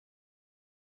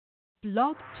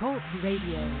Blog Talk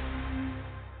Radio.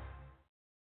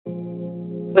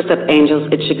 What's up, angels?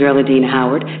 It's your girl, Adine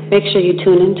Howard. Make sure you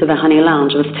tune in to the Honey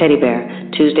Lounge with Teddy Bear,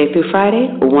 Tuesday through Friday,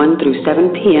 1 through 7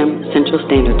 p.m. Central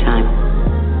Standard Time.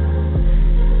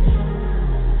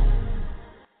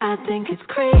 I think it's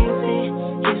crazy,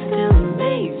 you still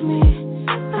amaze me.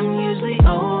 I'm usually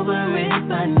over it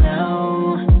by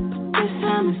now. But this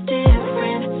time it's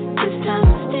different, this time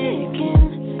it's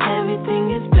sticking.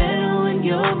 Everything is better when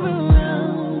you're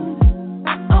around.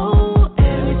 Oh,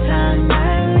 every time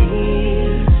I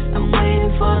leave, I'm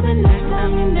waiting for the next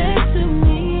time you're next to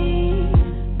me.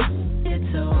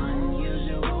 It's so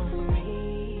unusual for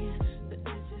me, but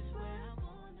this is where I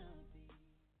wanna be.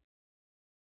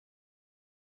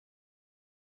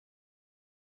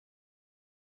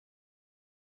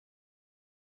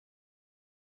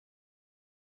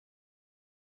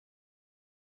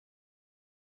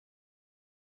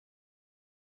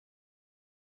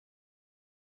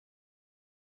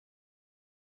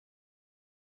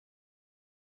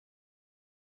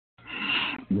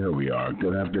 There we are.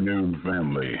 Good afternoon,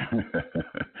 family.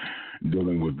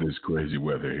 Dealing with this crazy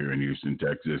weather here in Houston,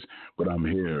 Texas. But I'm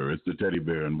here. It's the Teddy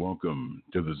Bear, and welcome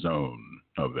to the zone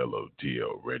of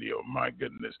LOTL Radio. My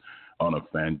goodness. On a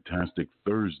fantastic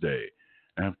Thursday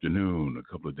afternoon, a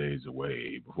couple of days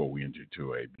away before we enter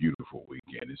to a beautiful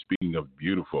weekend. And speaking of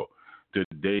beautiful,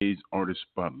 today's Artist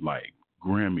Spotlight,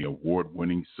 Grammy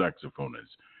Award-winning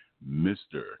saxophonist,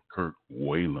 Mr. Kirk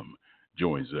Whalum,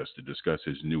 joins us to discuss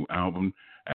his new album,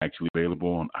 actually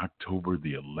available on October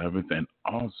the 11th, and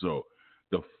also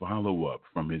the follow-up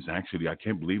from his, actually, I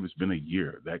can't believe it's been a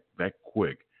year, that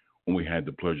quick, when we had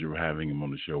the pleasure of having him on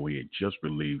the show. He had just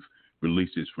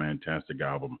released his fantastic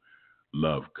album,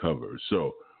 Love Cover.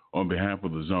 So, on behalf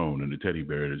of the Zone and the Teddy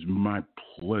Bear, it is my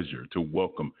pleasure to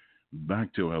welcome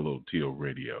back to LOTL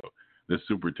Radio the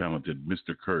super talented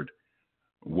Mr. Kirk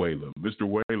Whalum. Mr.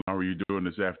 Whalum, how are you doing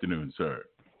this afternoon, sir?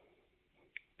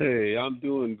 Hey, I'm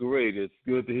doing great. It's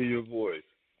good to hear your voice.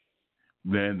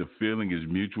 Man, the feeling is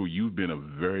mutual. You've been a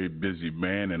very busy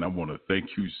man, and I want to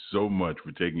thank you so much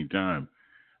for taking time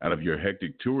out of your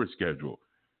hectic tour schedule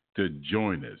to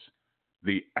join us.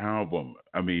 The album,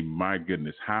 I mean, my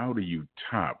goodness, how do you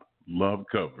top Love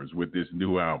Covers with this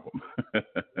new album?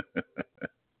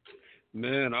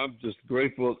 Man, I'm just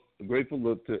grateful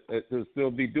to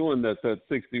still be doing that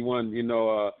 61.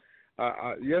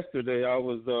 Yesterday I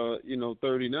was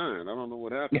 39. I don't know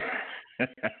what happened.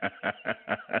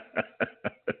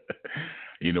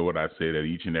 You know what I say that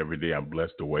each and every day I'm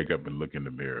blessed to wake up and look in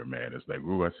the mirror, man. It's like,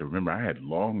 ooh, I said, remember I had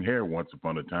long hair once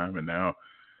upon a time, and now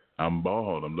I'm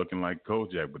bald. I'm looking like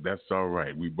Kojak, but that's all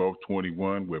right. We both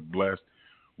 21. We're blessed.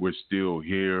 We're still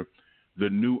here. The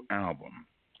new album,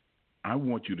 I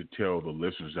want you to tell the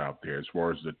listeners out there as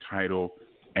far as the title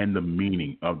and the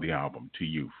meaning of the album to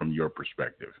you from your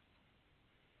perspective.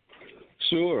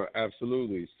 Sure,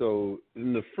 absolutely. So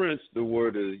in the French, the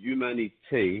word is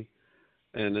humanité,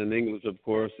 and in English, of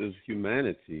course, is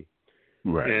humanity.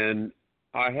 Right. And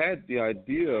I had the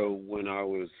idea when I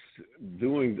was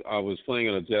playing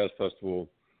at a jazz festival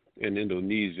in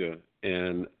Indonesia,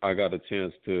 and I got a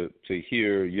chance to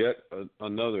hear yet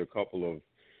another couple of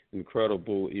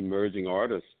incredible emerging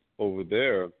artists over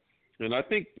there. And I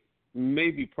think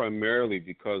maybe primarily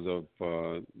because of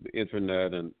the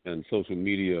internet and social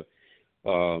media,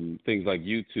 things like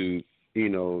YouTube,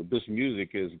 this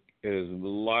music is a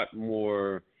lot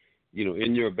more,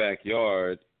 in your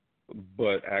backyard,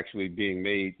 but actually being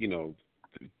made,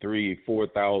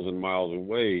 3,000-4,000 miles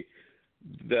away.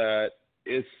 That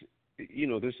it's,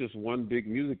 there's just one big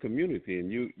music community,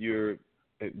 and you're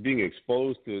being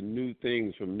exposed to new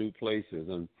things from new places,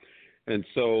 and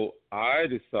so I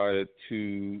decided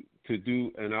to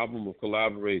do an album of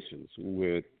collaborations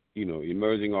with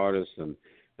emerging artists and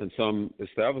some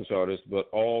established artists, but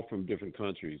all from different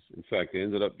countries. In fact, it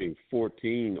ended up being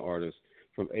 14 artists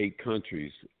from 8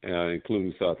 countries,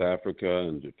 including South Africa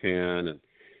and Japan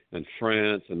and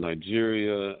France and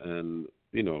Nigeria and,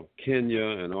 Kenya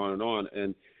and on and on.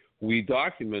 And we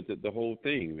documented the whole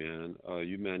thing, man.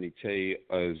 Humanité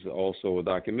is also a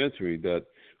documentary that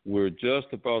we're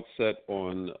just about set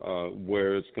on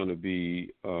where it's going to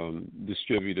be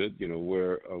distributed,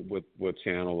 where what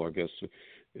channel, I guess.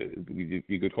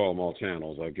 You could call them all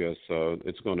channels, I guess.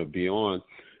 It's going to be on.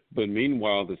 But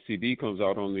meanwhile, the CD comes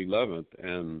out on the 11th,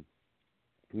 and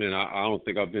man, I don't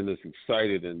think I've been this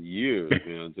excited in years,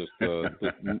 man. Just this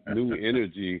new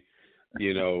energy,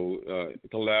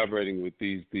 collaborating with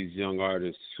these young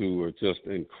artists who are just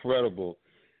incredible.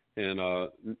 And I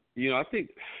think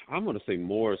I'm going to say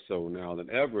more so now than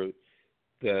ever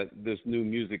that this new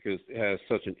music has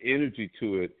such an energy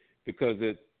to it because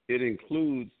it it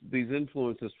includes these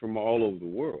influences from all over the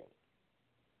world.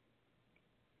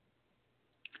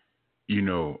 You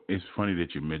know, it's funny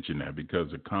that you mentioned that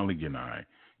because a colleague of mine,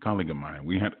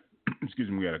 we had,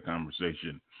 we had a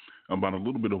conversation about a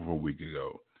little bit over a week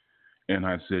ago. And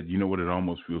I said, you know what, it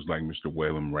almost feels like Mr.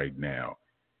 Whalum right now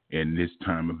in this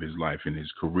time of his life, in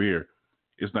his career.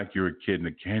 It's like you're a kid in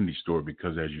a candy store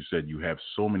because, as you said, you have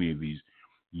so many of these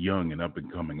young and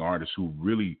up-and-coming artists who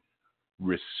really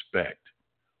respect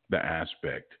the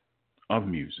aspect of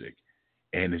music.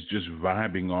 And it's just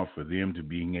vibing off of them to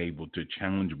being able to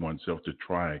challenge oneself to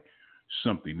try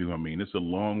something new. I mean, it's a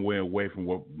long way away from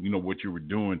what you were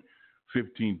doing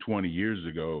 15, 20 years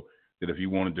ago, that if you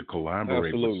wanted to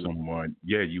collaborate with someone,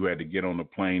 you had to get on a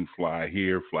plane, fly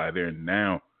here, fly there. And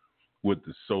now with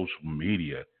the social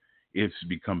media, it's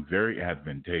become very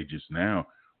advantageous now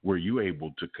where you're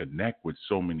able to connect with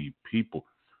so many people.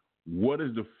 What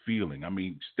is the feeling? I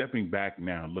mean, stepping back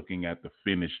now, looking at the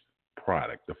finished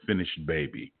product, the finished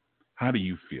baby, how do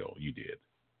you feel you did?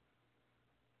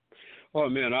 Oh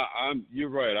man, you're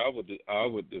right. I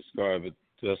would describe it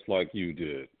just like you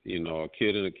did. You know, a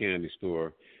kid in a candy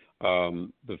store.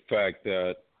 The fact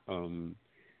that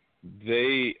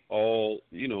they all,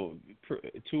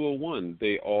 201,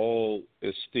 they all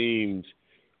esteemed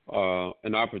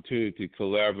an opportunity to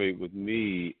collaborate with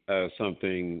me as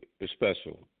something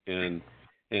special. And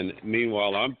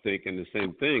meanwhile, I'm thinking the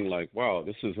same thing, like, wow,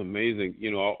 this is amazing.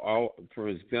 You know, for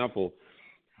example,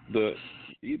 the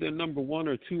either number one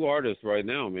or two artists right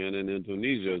now, man, in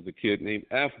Indonesia is a kid named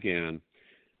Afghan.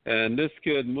 And this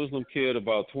kid, Muslim kid,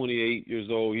 about 28 years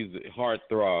old, he's a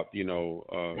heartthrob,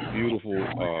 beautiful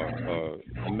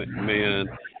man.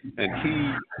 And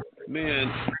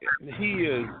he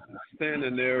is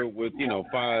standing there with,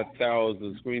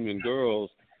 5,000 screaming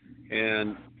girls.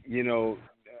 And,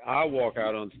 I walk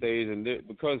out on stage, and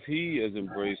because he has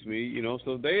embraced me,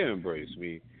 so they embrace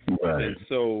me. Right. And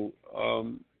so,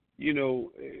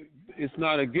 it's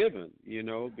not a given,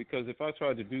 because if I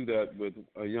try to do that with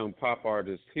a young pop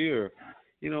artist here,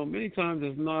 many times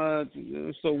it's not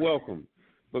so welcome.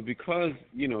 But because,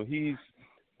 he's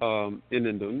in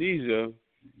Indonesia,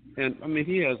 and, I mean,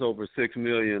 he has over 6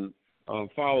 million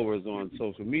followers on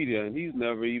social media, and he's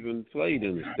never even played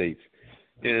in the States.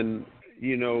 And,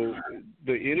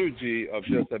 the energy of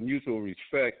just a mutual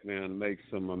respect, man, makes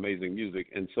some amazing music.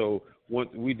 And so once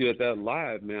we did that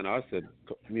live, man, I said,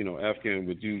 Afghan,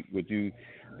 would you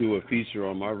do a feature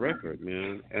on my record,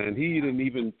 man? And he didn't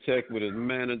even check with his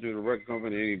manager, the record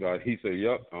company, anybody. He said,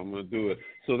 yep, I'm going to do it.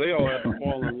 So they all had to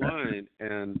fall in line.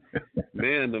 And,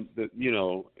 man,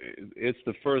 it's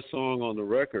the first song on the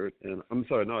record. And I'm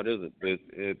sorry, no, it isn't.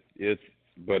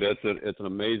 But it's an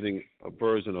amazing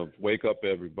version of Wake Up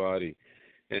Everybody.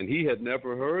 And he had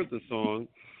never heard the song,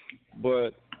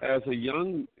 but as a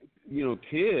young,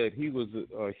 kid, he was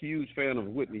a huge fan of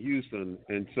Whitney Houston.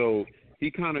 And so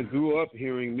he kind of grew up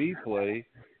hearing me play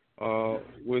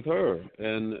with her.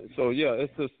 And so,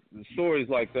 it's just stories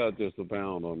like that just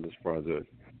abound on this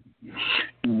project.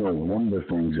 One of the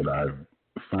things that I've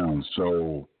found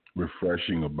so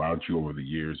refreshing about you over the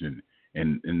years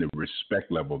and the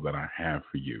respect level that I have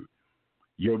for you,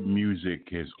 your music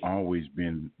has always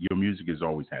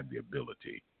had the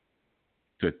ability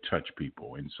to touch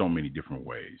people in so many different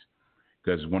ways.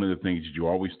 Because one of the things that you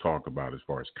always talk about as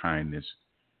far as kindness,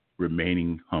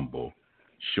 remaining humble,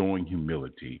 showing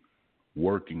humility,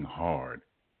 working hard,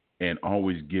 and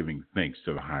always giving thanks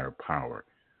to the higher power.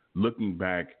 Looking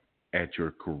back at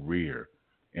your career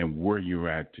and where you're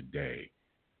at today,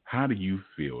 how do you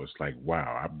feel? It's like,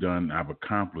 wow, I've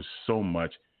accomplished so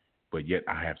much, but yet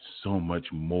I have so much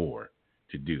more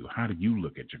to do. How do you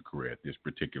look at your career at this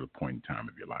particular point in time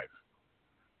of your life?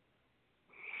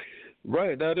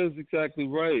 Right, that is exactly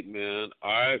right, man.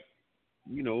 I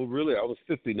was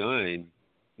 59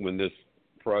 when this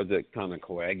project kind of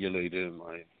coagulated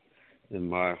in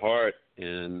my heart,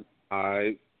 and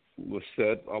I was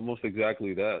said almost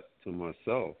exactly that to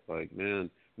myself. Like, man,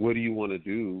 what do you want to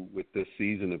do with this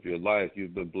season of your life?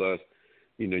 You've been blessed.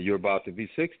 You're about to be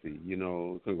 60.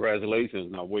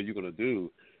 Congratulations. Now, what are you going to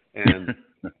do? And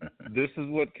this is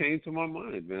what came to my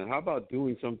mind, man. How about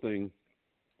doing something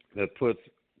that puts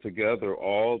together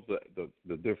all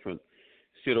the different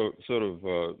sort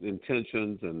of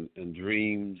intentions and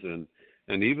dreams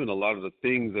and even a lot of the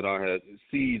things that I had,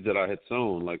 seeds that I had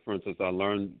sown. Like, for instance, I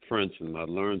learned French and I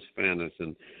learned Spanish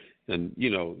and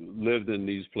lived in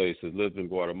these places, lived in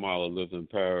Guatemala, lived in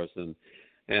Paris.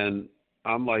 And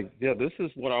I'm like, this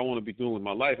is what I want to be doing with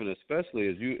my life. And especially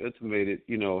as you intimated,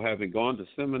 having gone to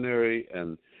seminary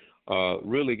and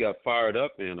really got fired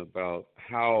up in about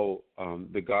how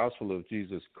the gospel of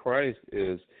Jesus Christ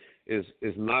is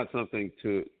not something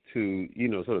to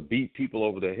sort of beat people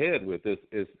over the head with.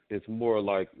 It's more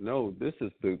like, no, this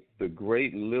is the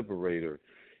great liberator,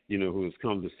 who has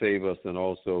come to save us, and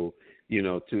also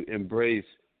to embrace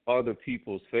other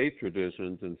people's faith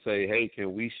traditions and say, hey,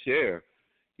 can we share,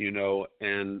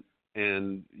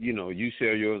 and you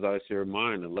share yours, I share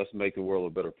mine, and let's make the world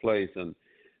a better place. And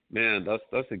man,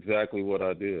 that's exactly what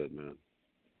I did, man.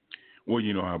 Well,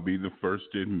 I'll be the first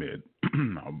to admit,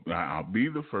 I'll be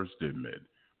the first to admit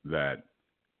that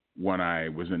when I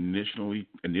was initially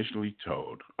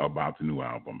told about the new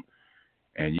album,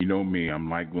 and you know me, I'm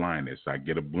like Linus, I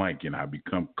get a blanket and I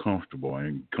become comfortable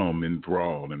and become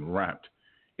enthralled and wrapped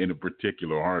in a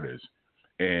particular artist.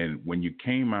 And when you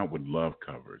came out with Love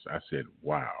Covers, I said,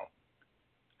 wow,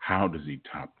 how does he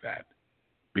top that?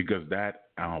 Because that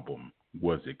album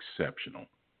was exceptional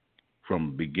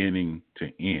from beginning to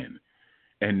end.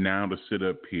 And now to sit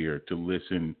up here to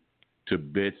listen to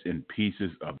bits and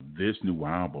pieces of this new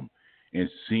album and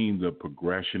seeing the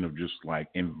progression of just like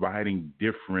inviting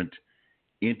different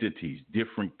entities,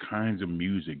 different kinds of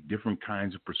music, different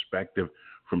kinds of perspective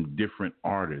from different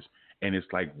artists. And it's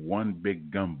like one big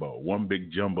gumbo, one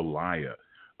big jambalaya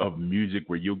of music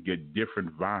where you'll get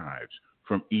different vibes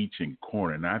from each and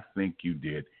corner. And I think you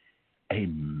did a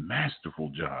masterful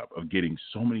job of getting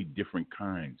so many different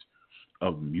kinds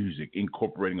of music,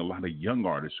 incorporating a lot of young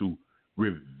artists who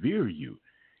revere you.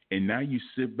 And now you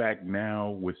sit back now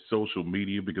with social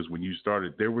media, because when you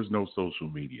started, there was no social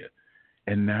media.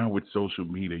 And now with social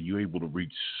media, you're able to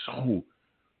reach so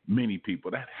many people.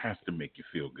 That has to make you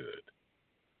feel good.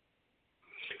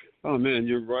 Oh man,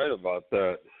 you're right about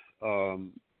that.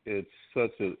 It's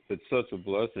such a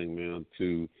blessing, man,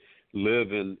 to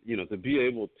live in, to be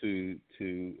able to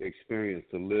experience,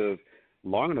 to live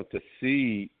long enough to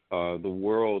see the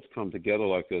world come together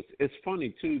like this. It's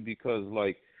funny too, because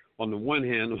like on the one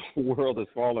hand, the world is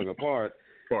falling apart,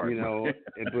 but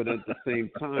at the same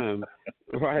time,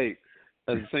 right.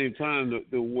 At the same time,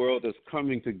 the world is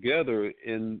coming together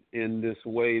in this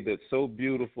way that's so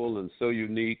beautiful and so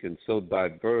unique and so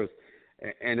diverse,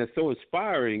 and it's so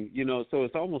inspiring, so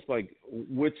it's almost like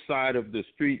which side of the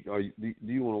street do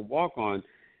you want to walk on?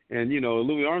 And,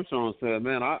 Louis Armstrong said,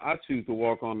 man, I choose to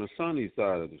walk on the sunny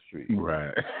side of the street.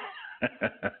 Right.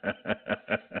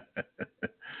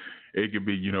 It can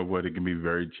be, it can be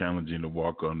very challenging to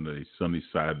walk on the sunny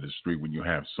side of the street when you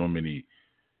have so many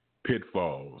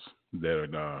pitfalls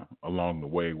that are along the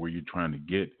way where you're trying to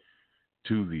get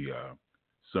to the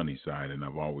sunny side. And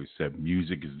I've always said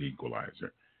music is the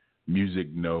equalizer.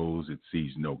 Music knows it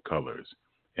sees no colors.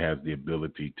 It has the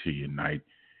ability to unite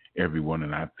everyone.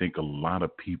 And I think a lot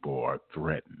of people are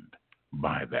threatened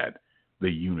by that, the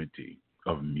unity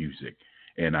of music.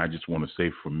 And I just want to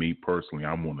say, for me personally,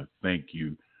 I want to thank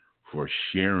you for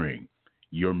sharing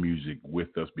your music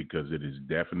with us, because it is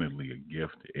definitely a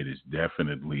gift. It is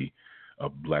definitely a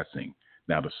blessing.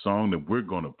 Now, the song that we're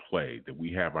going to play, that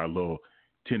we have our little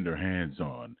tender hands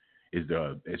on, is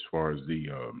as far as the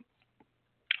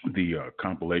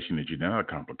compilation that you not a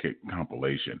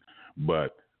compilation,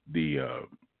 but the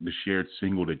shared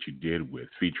single that you did with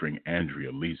featuring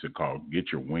Andréa Lisa called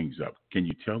 "Get Your Wings Up." Can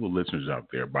you tell the listeners out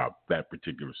there about that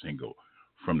particular single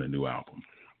from the new album?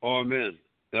 Oh man,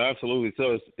 absolutely.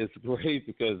 So it's great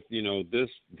because this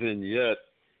vignette,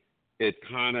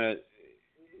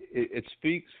 it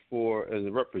speaks for as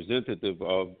a representative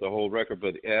of the whole record,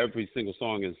 but every single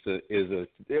song is a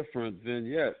different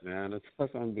vignette, man.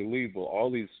 That's unbelievable. All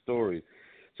these stories.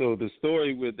 So the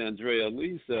story with Andréa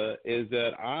Lisa is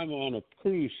that I'm on a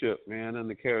cruise ship, man, in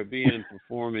the Caribbean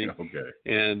performing. Okay.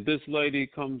 And this lady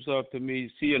comes up to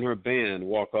me. She and her band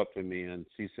walk up to me, and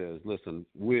she says, "Listen,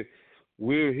 we're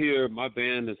here. My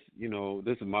band is,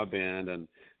 this is my band," and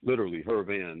literally her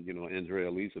band, Andréa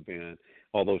Lisa band.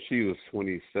 Although she was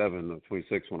 27 or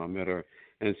 26 when I met her,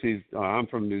 and I'm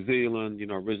from New Zealand,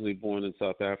 originally born in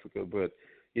South Africa, but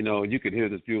you could hear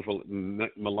this beautiful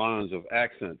melange of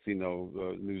accents,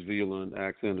 New Zealand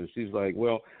accent, and she's like,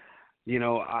 "Well,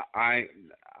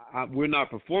 we're not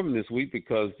performing this week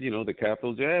because the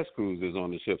Capital Jazz Cruise is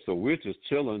on the ship, so we're just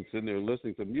chilling, sitting there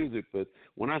listening to music. But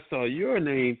when I saw your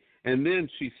name," and then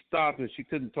she stopped and she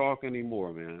couldn't talk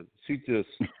anymore, man. She just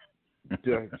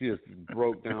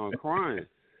broke down crying,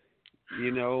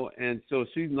 and so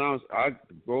I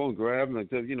go and grab her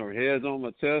and, her head's on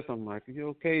my chest. I'm like, "Are you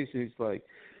okay?" She's like,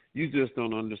 "You just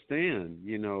don't understand,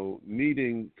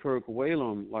 meeting Kirk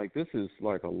Whalum, like this is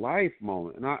like a life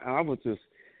moment." And I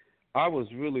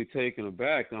was really taken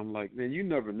aback. I'm like, man, you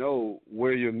never know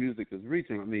where your music is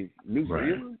reaching. I mean, New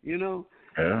Zealand,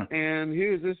 Yeah. And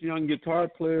here's this young guitar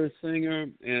player, singer,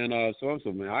 and so I'm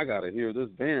saying, man, I got to hear this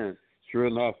band. Sure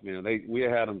enough, man, we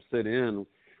had them sit in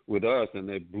with us, and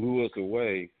they blew us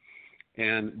away.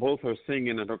 And both her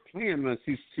singing and her playing, man,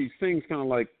 she sings kind of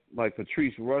like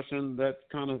Patrice Rushen, that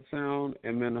kind of sound,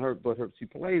 and then she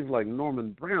plays like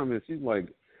Norman Brown, man.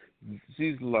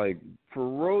 She's like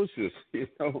ferocious, you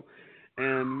know.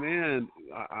 And man,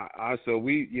 I so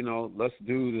we, you know, let's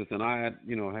do this. And I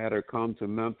had her come to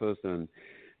Memphis and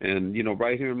you know,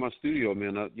 right here in my studio,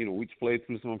 man, you know, we played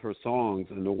through some of her songs.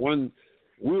 And the one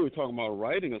we were talking about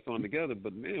writing a song together,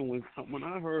 but man, when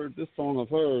I heard this song of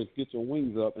hers, "Get Your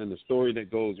Wings Up," and the story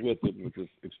that goes with it, which is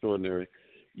extraordinary,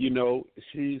 you know,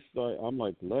 I'm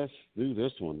like, let's do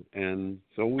this one. And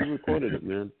so we recorded it,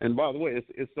 man. And by the way,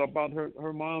 it's about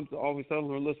her mom's always telling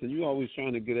her, listen, you always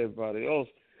trying to get everybody else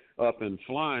up and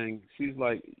flying. She's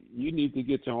like, you need to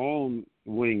get your own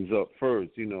wings up first,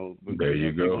 you know. But there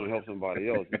you go. If you're going to help somebody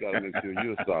else, you got to make sure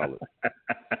you're solid.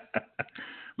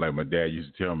 Like my dad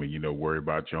used to tell me, you know, worry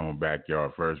about your own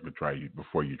backyard first, but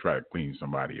before you try to clean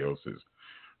somebody else's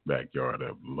backyard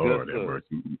up. Lord have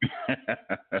mercy.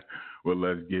 Well,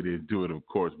 let's get into it. Of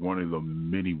course, one of the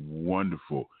many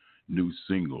wonderful new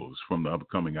singles from the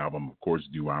upcoming album, of course,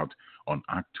 due out on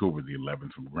October the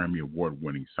 11th from Grammy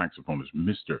Award-winning saxophonist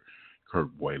Mr. Kirk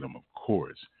Whalum, of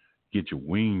course. Get Your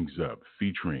Wings Up,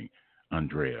 featuring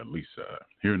Andréa Lisa,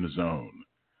 here in the zone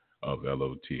of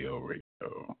LOTL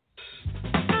Radio.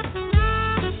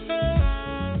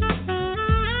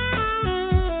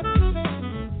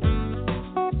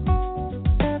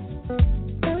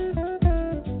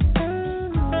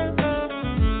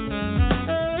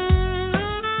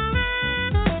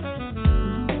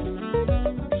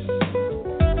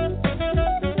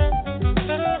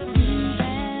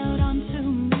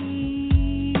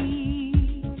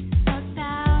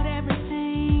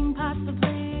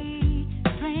 Possibly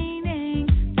draining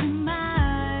to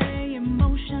my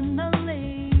emotions.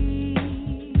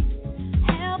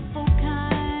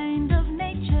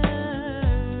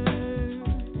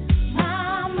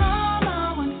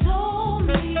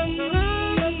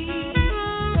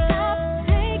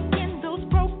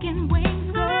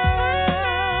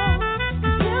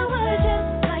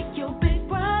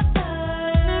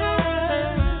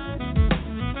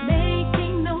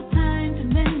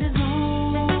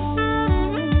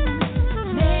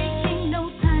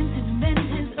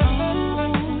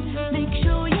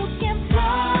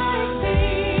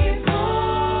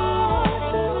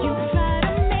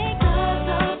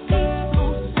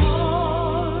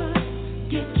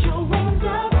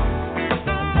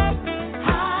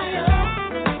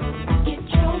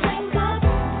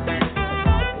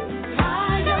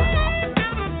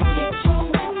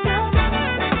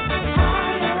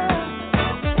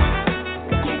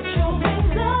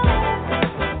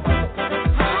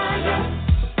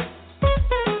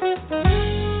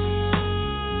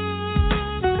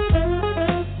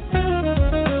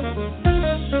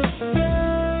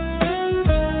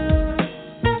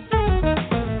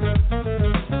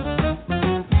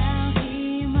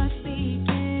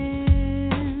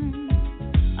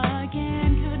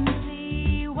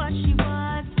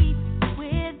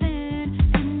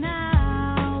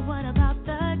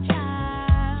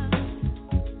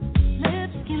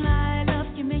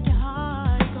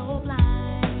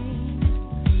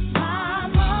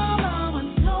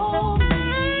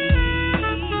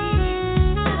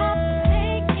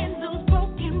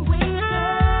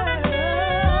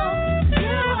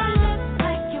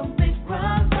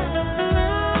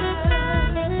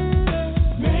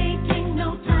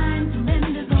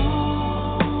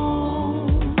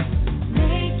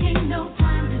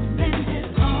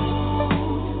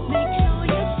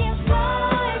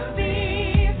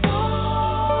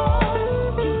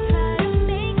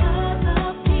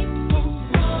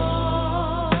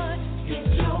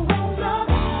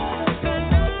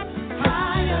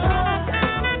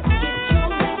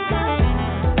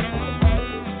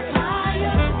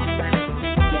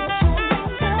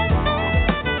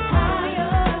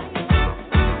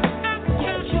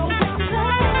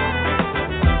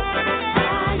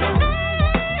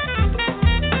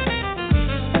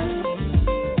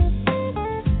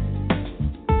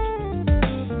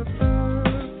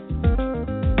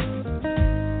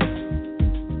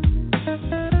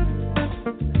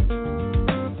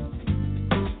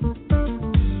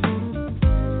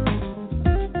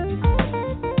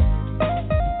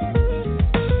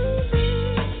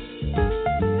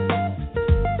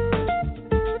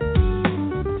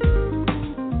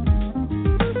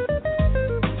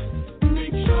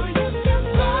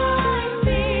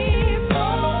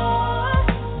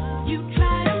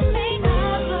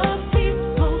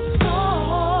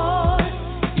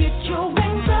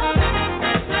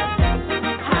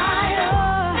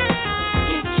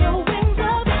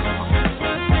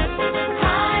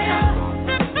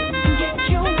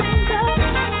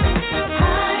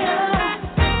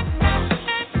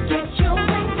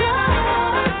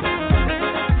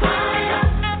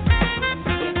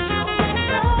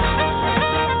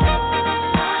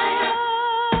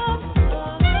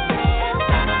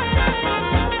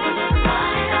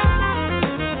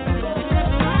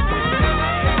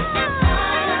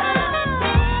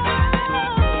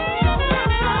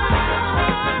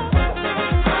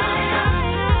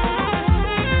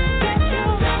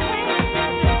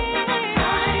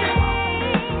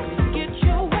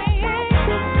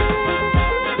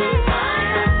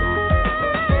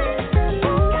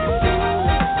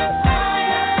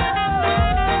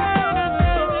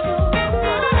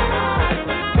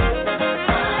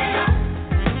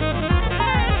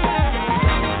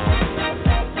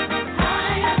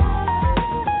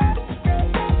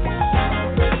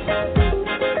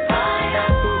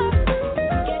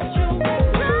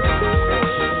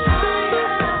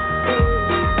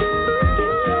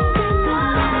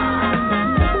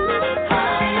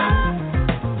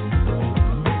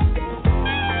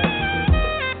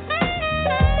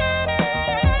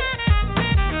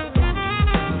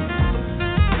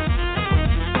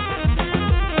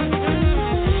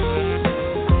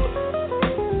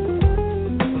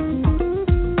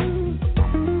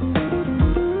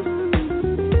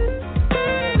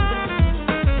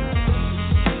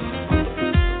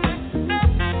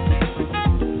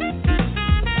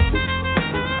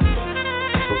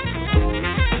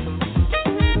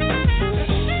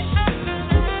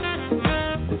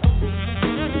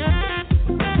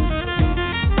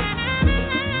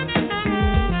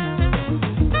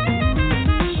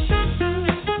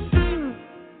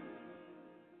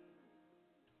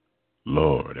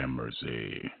 have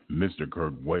mercy. Mr.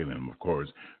 Kirk Whalum, of course,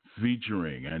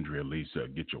 featuring Andréa Lisa,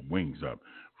 Get Your Wings Up,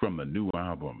 from the new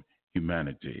album,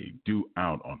 Humanity, due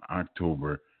out on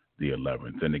October the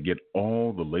 11th. And to get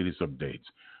all the latest updates,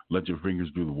 let your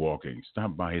fingers do the walking.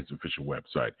 Stop by his official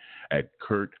website at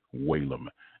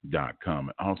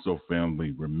kurtwhalum.com. Also,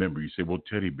 family, remember, you say, well,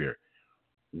 Teddy Bear,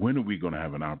 when are we going to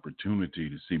have an opportunity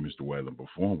to see Mr. Whalum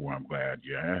perform? Well, I'm glad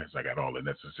you asked. I got all the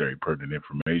necessary pertinent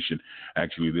information.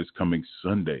 Actually, this coming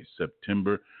Sunday,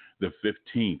 September the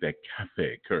 15th at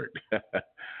Cafe Kurt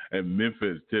in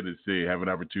Memphis, Tennessee. Have an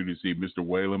opportunity to see Mr.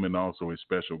 Whalum and also his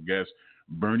special guest,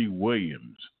 Bernie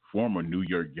Williams, former New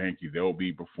York Yankee. They'll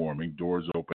be performing. Doors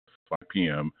open at 5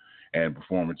 p.m. and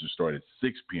performances start at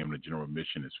 6 p.m. The general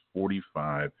admission is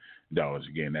 $45.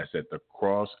 Again, that's at the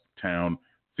Crosstown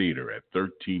Theater at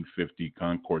 1350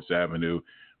 Concourse Avenue,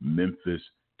 Memphis,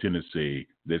 Tennessee,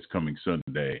 this coming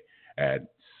Sunday at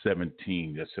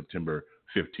September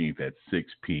 15th at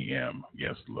 6 p.m.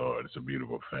 Yes, Lord, it's a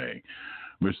beautiful thing.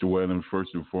 Mr. Whalum,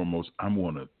 first and foremost, I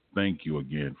want to thank you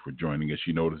again for joining us.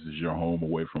 You know this is your home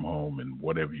away from home, and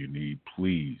whatever you need,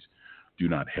 please do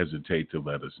not hesitate to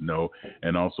let us know.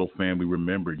 And also, family,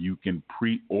 remember, you can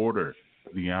pre-order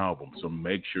the album, so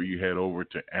make sure you head over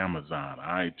to Amazon,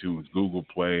 iTunes, Google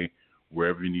Play,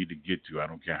 wherever you need to get to. I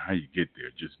don't care how you get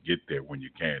there, just get there when you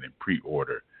can and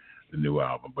pre-order the new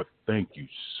album. But thank you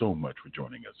so much for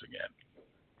joining us again.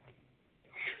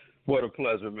 What a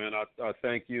pleasure, man. I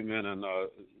thank you, man, and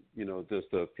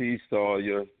just a peace to all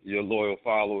your loyal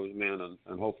followers, man,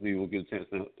 and hopefully we'll get a chance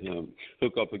to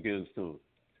hook up again soon.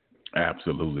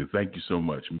 Absolutely. Thank you so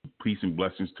much. Peace and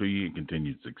blessings to you and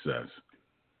continued success.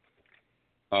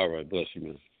 All right. Bless you,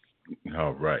 man.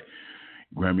 All right.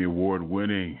 Grammy Award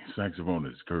winning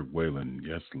saxophonist Kirk Whalum.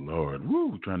 Yes, Lord.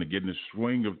 Woo, trying to get in the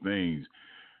swing of things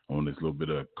on this little bit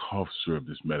of cough syrup.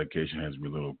 This medication has me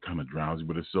a little kind of drowsy,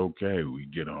 but it's okay. We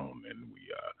get on and we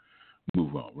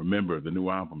move on. Remember, the new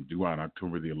album due out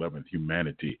October the 11th,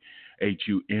 Humanity,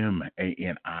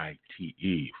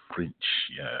 Humanite, French.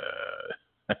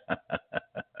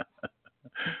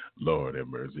 Lord have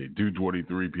mercy.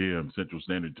 2:23 p.m. Central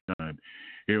Standard Time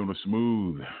here on a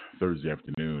smooth Thursday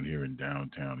afternoon here in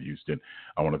downtown Houston.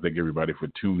 I want to thank everybody for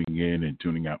tuning in and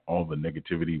tuning out all the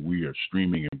negativity. We are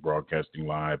streaming and broadcasting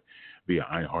live via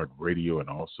iHeartRadio and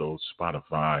also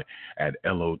Spotify at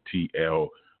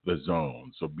LOTL The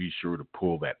Zone. So be sure to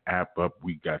pull that app up.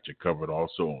 We got you covered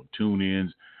also on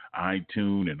TuneIns,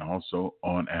 iTunes, and also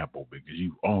on Apple, because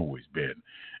you've always been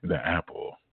the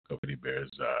apple of Teddy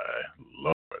Bear's eye.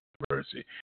 Lord mercy.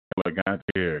 I got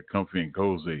there, comfy and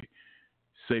cozy,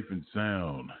 safe and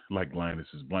sound, like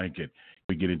Linus's blanket.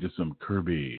 We get into some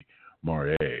Kirby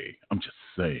Mare. I'm just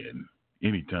saying,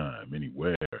 anytime,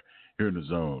 anywhere, here in the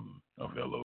zone of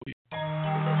LOTL.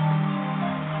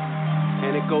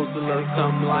 And it goes a little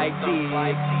something like this.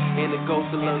 And it goes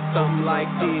a little something like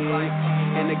this.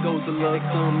 And it goes a little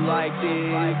something like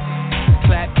this.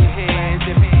 Clap your hands,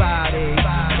 everybody.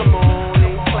 Come on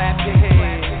and clap your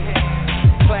hands.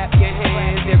 Clap your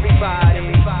hands,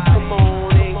 everybody. Come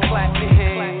on and clap your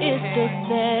hands. It's the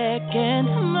second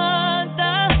month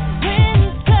of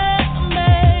winter,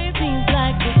 May. Seems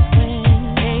like the spring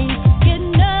ain't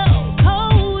getting no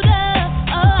colder.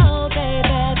 Oh,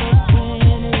 baby, but when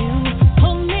you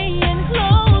hold me in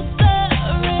closer,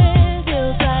 it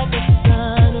feels like the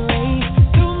sun rays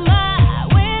through my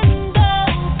window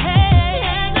pane.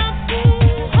 And I feel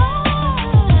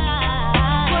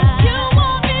what you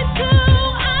want me to.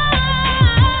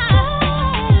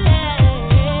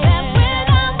 That when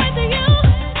I'm with you, I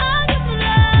just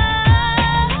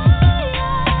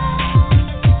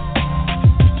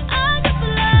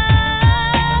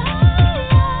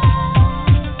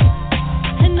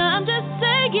and I'm just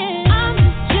saying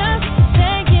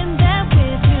that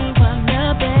with you I'm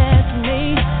the best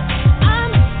me.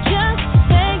 I'm just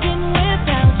saying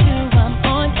without you I'm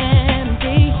on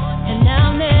empty, and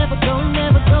I'll never go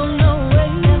no way.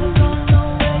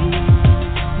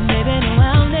 Maybe no,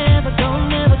 I'll never go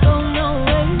no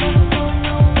way.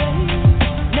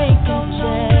 Make them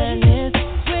jealous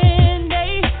when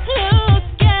they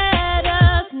look at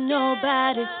us.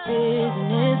 Nobody's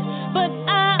business, but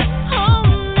I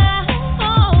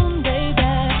own,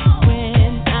 baby.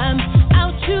 When I'm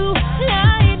out to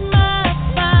light my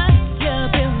fire,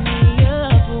 build me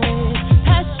up with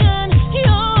passion,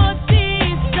 your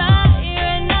desire,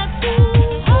 and I do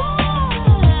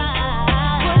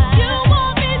what you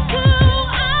want me to.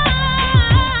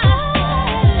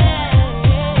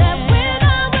 That when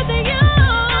I'm with you, I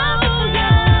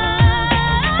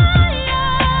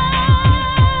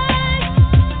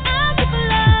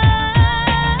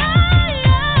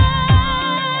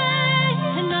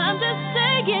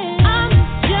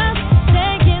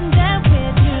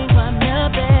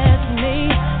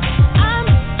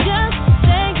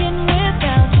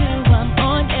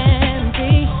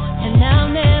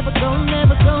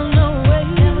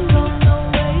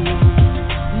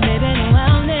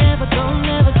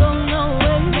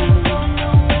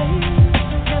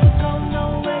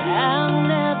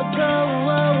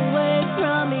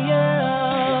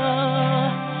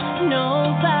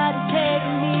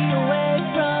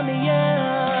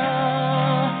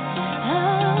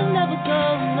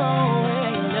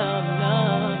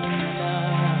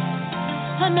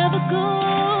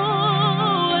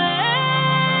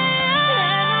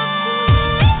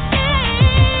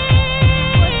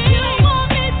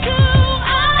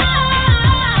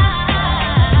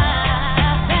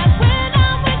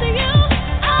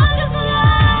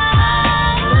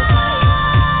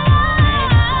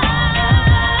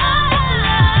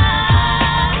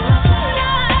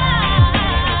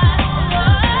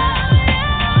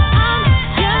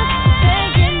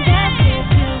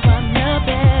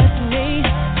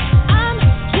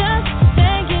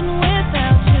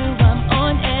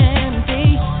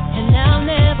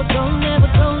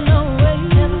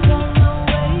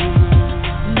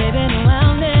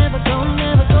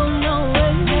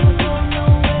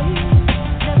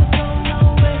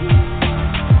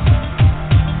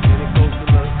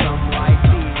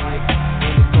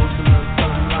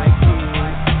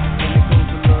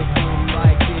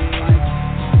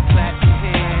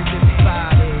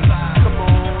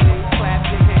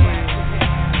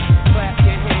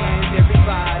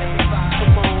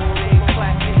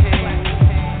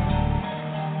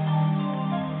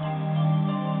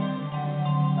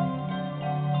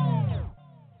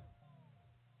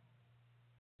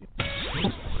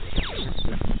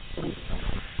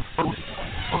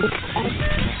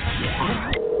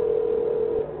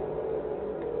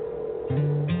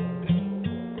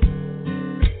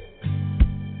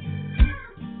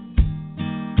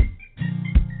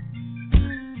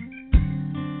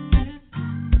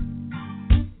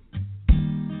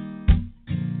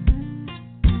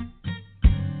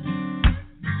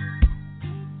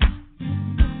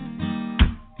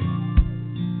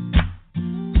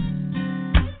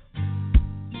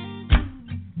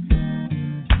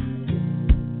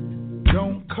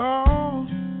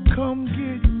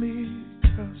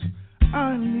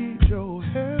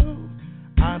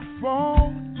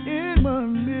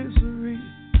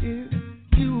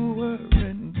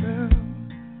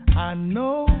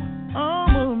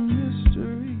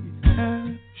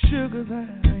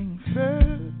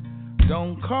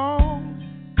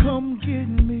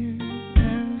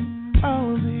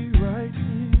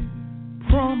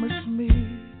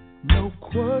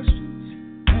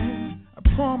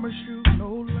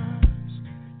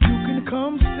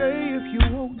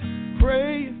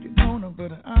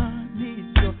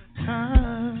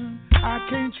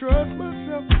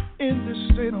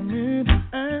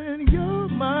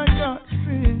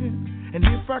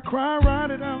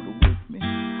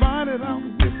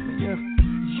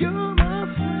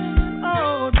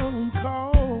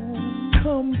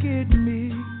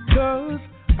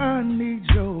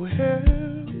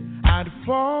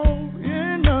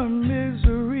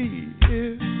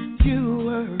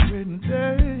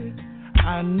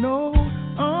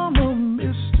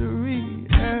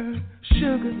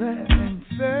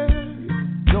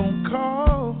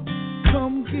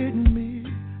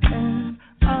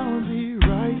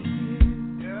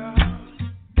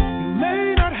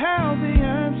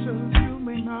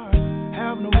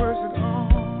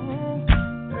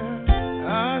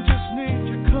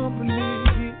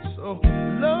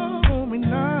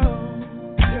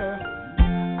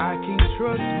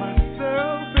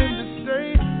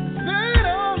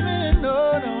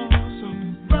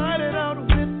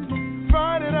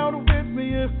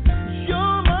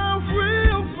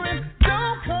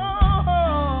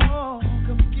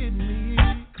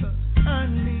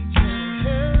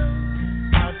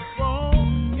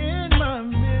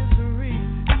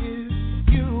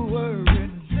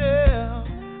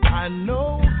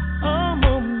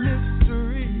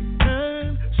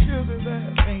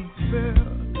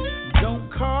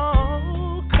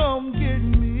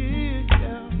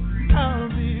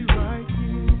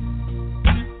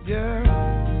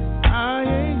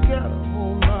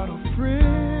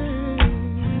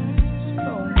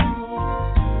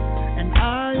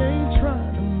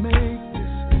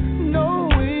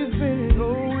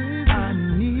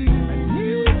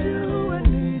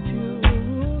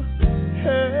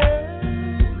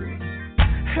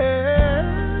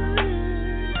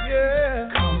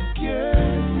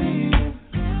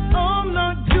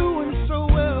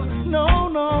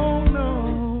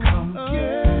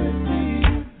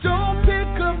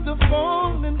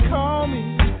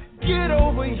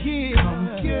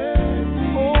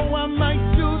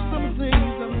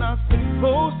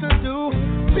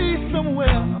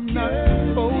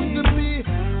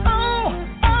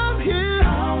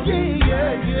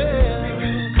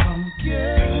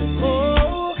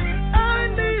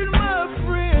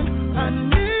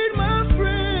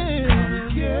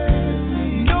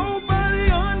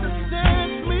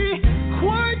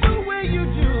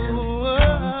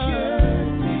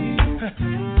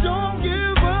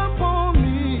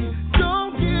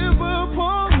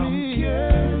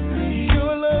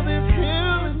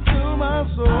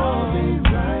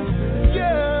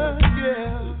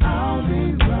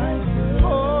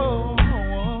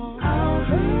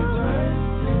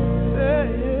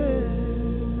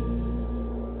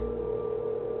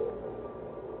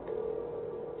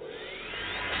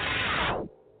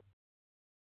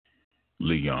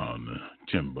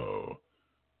Timbo.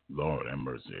 Lord have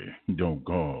mercy. Don't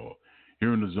call.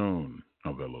 Here in the zone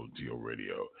of LOTL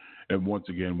Radio. And once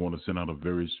again, want to send out a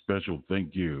very special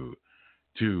thank you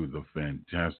to the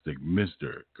fantastic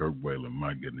Mr. Kirk Whalum.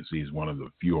 My goodness, he's one of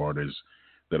the few artists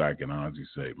that I can honestly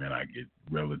say, man, I get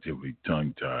relatively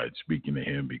tongue-tied speaking to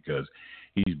him because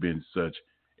he's been such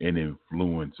an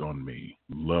influence on me.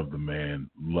 Love the man,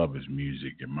 love his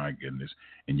music, and my goodness,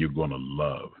 and you're going to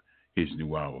love his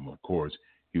new album, of course,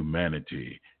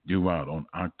 Humanity, due out on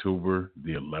October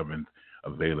the 11th,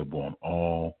 available on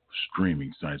all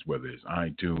streaming sites, whether it's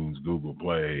iTunes, Google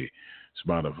Play,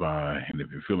 Spotify, and if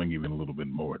you're feeling even a little bit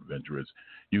more adventurous,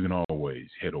 you can always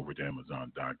head over to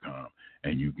Amazon.com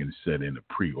and you can set in a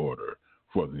pre-order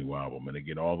for the new album. And to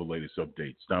get all the latest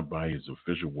updates, stop by his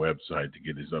official website to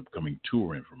get his upcoming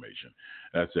tour information.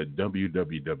 That's at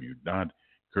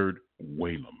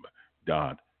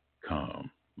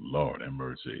www.kurtwhalum.com. Lord have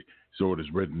mercy. So it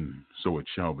is written, so it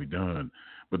shall be done.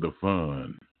 But the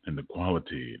fun and the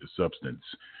quality, the substance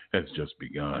has just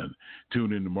begun.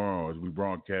 Tune in tomorrow as we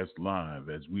broadcast live,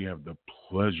 as we have the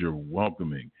pleasure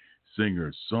welcoming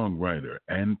singer, songwriter,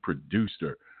 and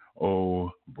producer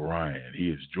O'Brien. He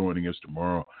is joining us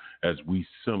tomorrow as we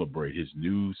celebrate his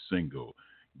new single,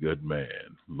 Good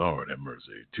Man. Lord have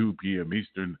mercy. 2 p.m.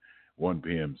 Eastern, 1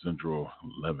 p.m. Central,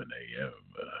 11 a.m.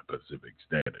 Pacific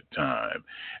Standard Time.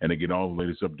 And again, all the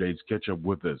latest updates, catch up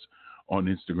with us on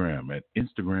Instagram at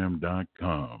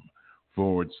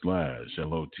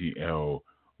instagram.com/LOTL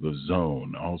The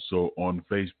Zone. Also on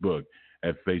Facebook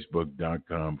at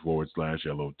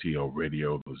facebook.com/LOTL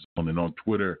Radio The Zone. And on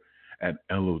Twitter at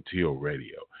LOTL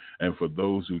Radio. And for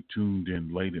those who tuned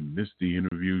in late and missed the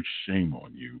interview, shame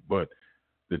on you. But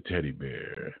the teddy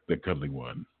bear, the cuddly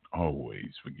one,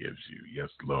 always forgives you. Yes,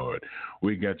 Lord.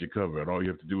 We got you covered. All you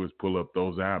have to do is pull up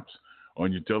those apps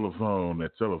on your telephone.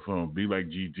 That telephone, be like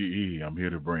GTE. I'm here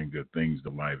to bring good things to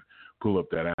life. Pull up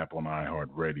that app on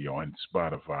iHeartRadio and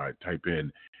Spotify. Type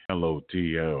in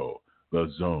LOTL, The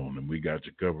Zone, and we got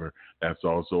you covered. That's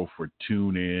also for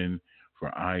TuneIn,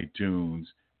 for iTunes,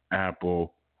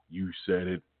 Apple. You said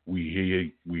it. We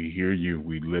hear you.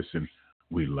 We listen.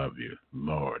 We love you.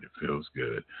 Lord, it feels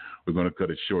good. We're going to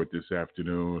cut it short this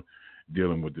afternoon,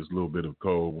 dealing with this little bit of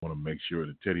cold. Want to make sure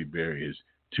the teddy bear is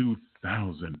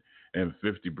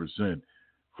 2,050%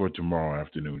 for tomorrow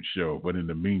afternoon show. But in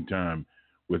the meantime,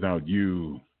 without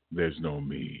you, there's no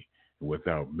me.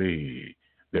 Without me,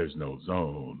 there's no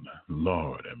zone.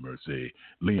 Lord have mercy.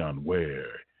 Leon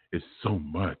Ware is so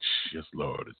much, yes,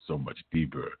 Lord, it's so much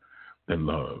deeper than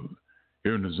love.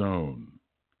 Here in the zone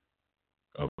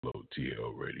of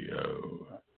LOTL Radio.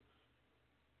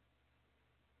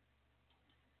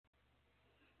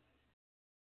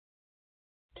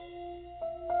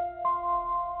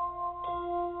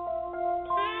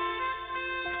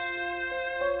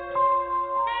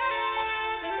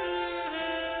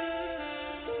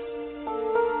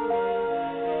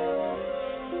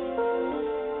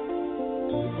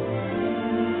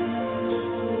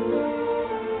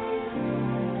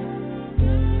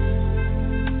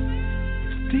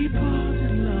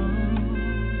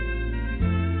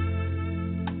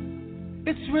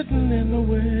 Written in the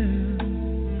wind,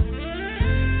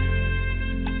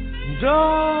 and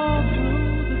all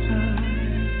through the time,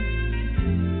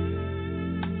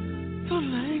 the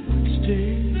language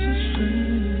stays the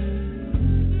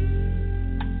same.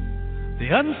 The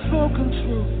unspoken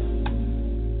truth,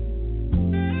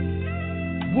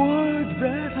 words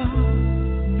that are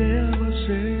never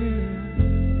said,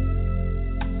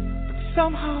 but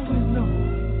somehow we know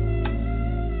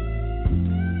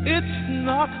it's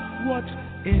not what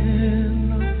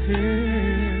in the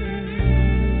head.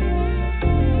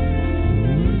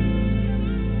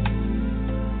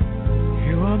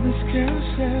 Here on this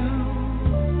carousel,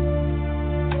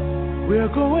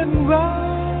 we're going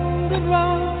round and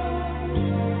round,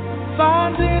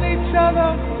 finding each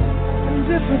other in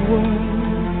different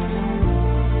worlds.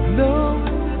 Know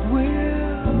that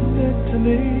we're meant to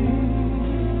meet.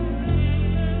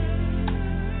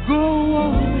 Go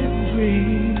on and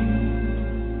dream.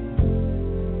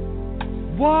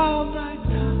 While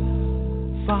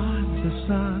nighttime finds the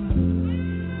sun,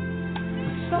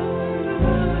 the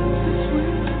sunrise is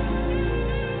sweet,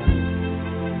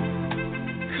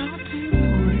 counting the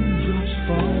raindrops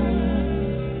fall.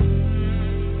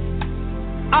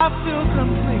 I feel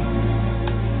complete,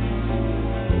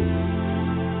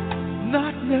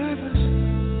 not nervous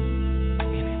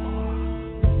anymore.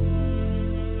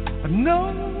 I know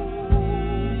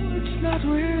it's not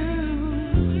real.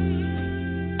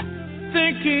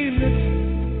 Thinking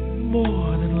it's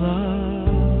more than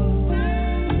love.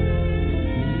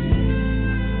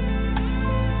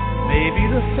 Maybe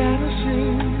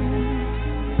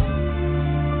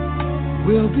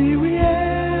will be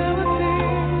reality.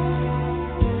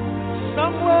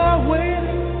 Somewhere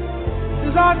waiting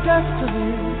is our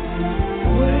destiny.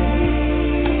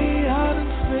 Way out in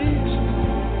space,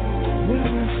 where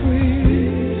we're free.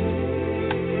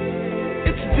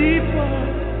 It's deeper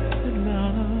than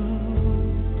love.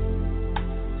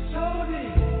 So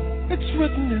deep. It's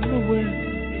written in the wind.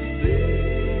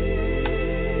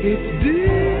 It's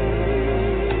deep.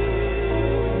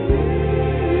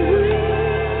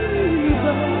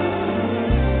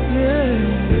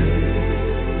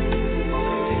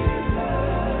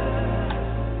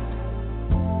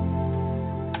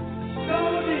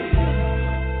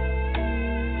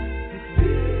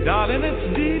 Darling, it's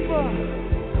deeper,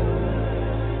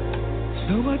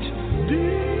 so much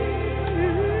deeper.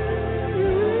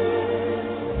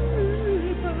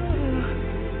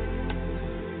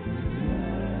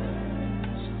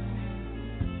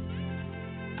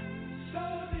 So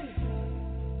deep,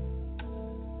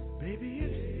 baby,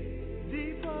 it's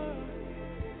deeper.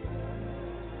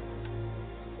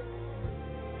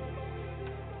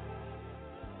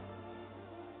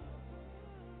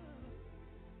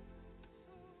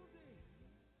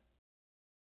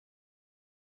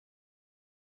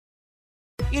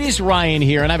 It is Ryan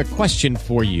here, and I have a question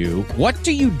for you. What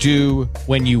do you do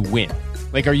when you win?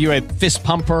 Like, are you a fist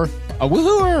pumper, a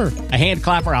woo-hooer, a hand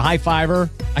clapper, a high-fiver?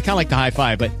 I kind of like the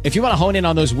high-five, but if you want to hone in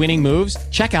on those winning moves,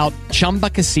 check out Chumba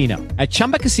Casino. At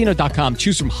ChumbaCasino.com,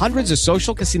 choose from hundreds of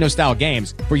social casino-style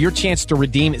games for your chance to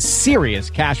redeem serious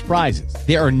cash prizes.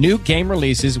 There are new game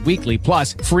releases weekly,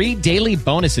 plus free daily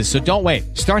bonuses, so don't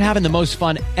wait. Start having the most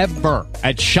fun ever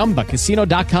at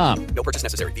ChumbaCasino.com. No purchase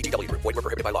necessary. VGW Group. Void where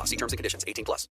prohibited by law. See terms and conditions. 18+.